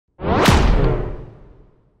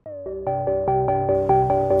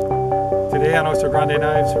Today on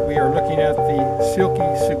OsoGrandeKnives we are looking at the Silky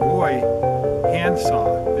Sugoi hand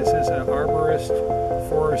saw. This is an Arborist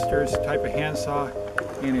forester's type of hand saw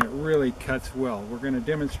and it really cuts well. We're going to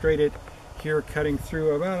demonstrate it here, cutting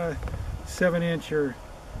through about a 7-inch or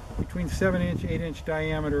between 7-inch, 8-inch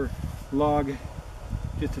diameter log,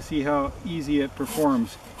 just to see how easy it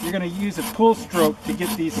performs. You're going to use a pull stroke to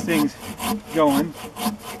get these things going.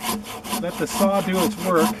 Let the saw do its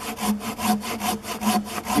work.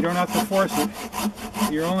 You don't have to force it.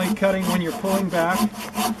 You're only cutting when you're pulling back.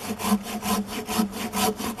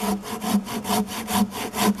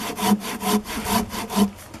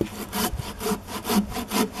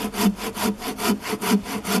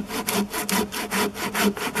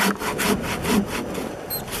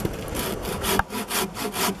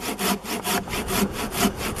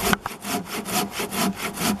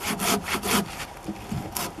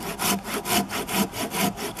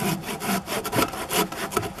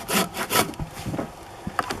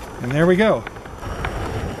 And there we go.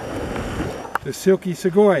 The Silky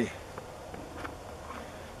Sugoi.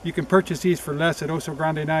 You can purchase these for less at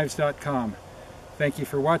OsoGrandeKnives.com. Thank you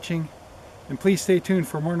for watching, and please stay tuned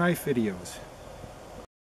for more knife videos.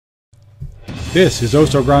 This is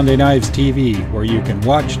OsoGrandeKnives TV, where you can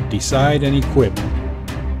watch, decide, and equip.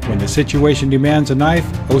 When the situation demands a knife,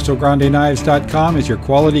 OsoGrandeKnives.com is your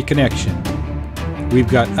quality connection. We've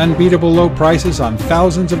got unbeatable low prices on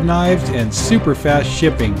thousands of knives and super fast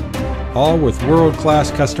shipping, all with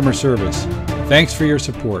world-class customer service. Thanks for your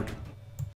support.